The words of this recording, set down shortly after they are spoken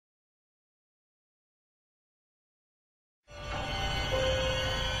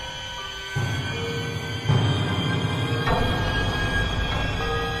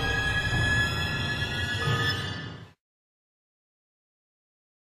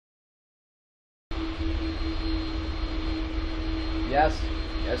Yes,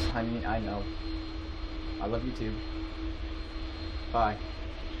 yes, honey, I know. I love you too. Bye.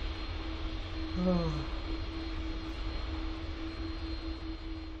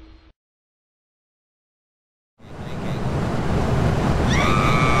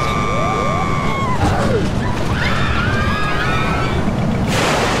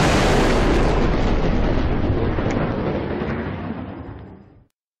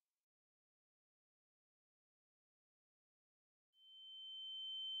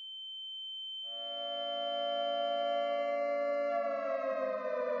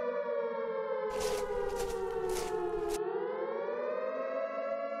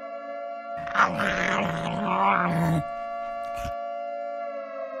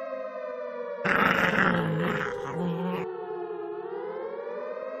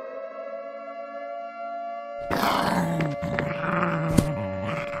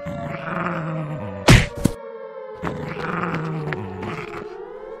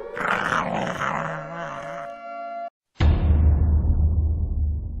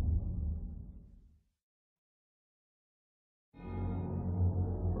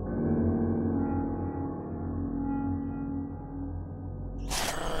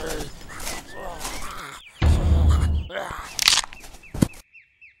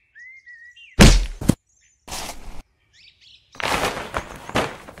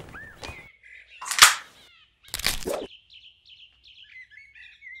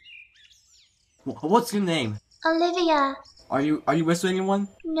 What's your name? Olivia. Are you with anyone?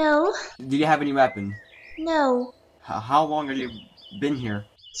 No. Do you have any weapon? No. How long have you been here?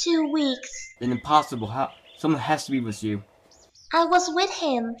 2 weeks. Impossible. Someone has to be with you. I was with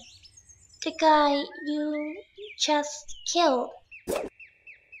him. The guy you just killed.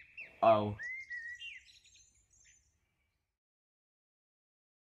 Oh.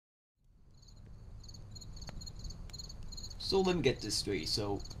 So let me get this straight.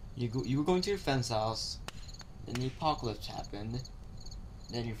 So you were going to your friend's house, then the apocalypse happened,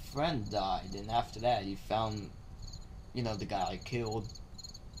 then your friend died, and after that you found, the guy I killed,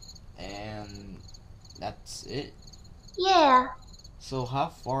 and that's it. Yeah. So how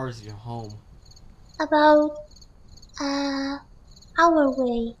far is your home? About our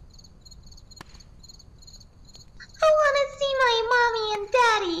way. I wanna see my mommy and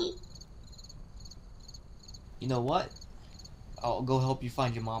daddy. You know what? I'll go help you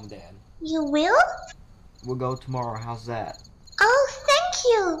find your mom and dad. You will? We'll go tomorrow. How's that? Oh, thank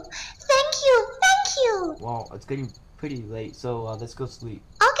you. Thank you. Thank you. Well, it's getting pretty late, so let's go sleep.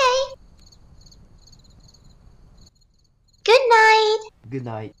 Okay. Good night. Good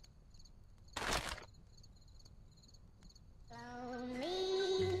night.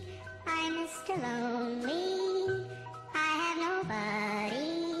 Lonely, I'm Mr. Lonely. I have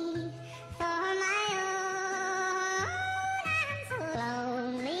nobody for my own. I'm so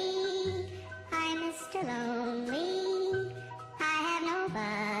lonely. I'm Mr. Lonely. I have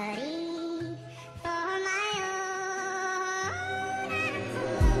nobody for my own. I'm so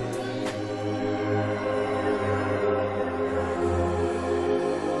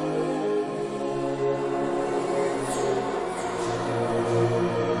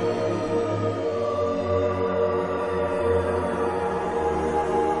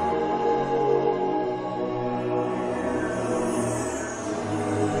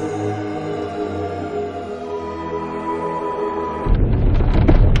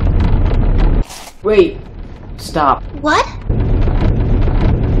Wait! Stop. What?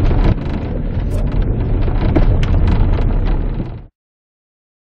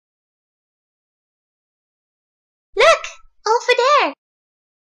 Look! Over there!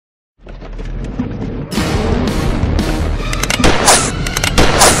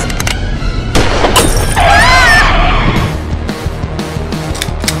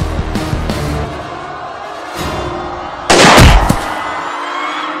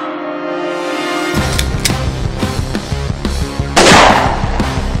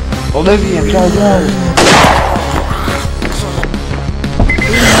 Olivia, go!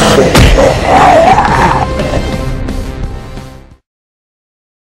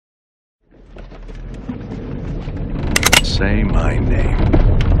 Say my name.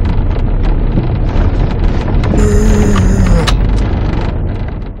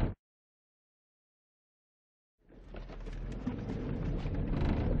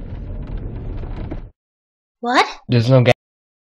 What? There's no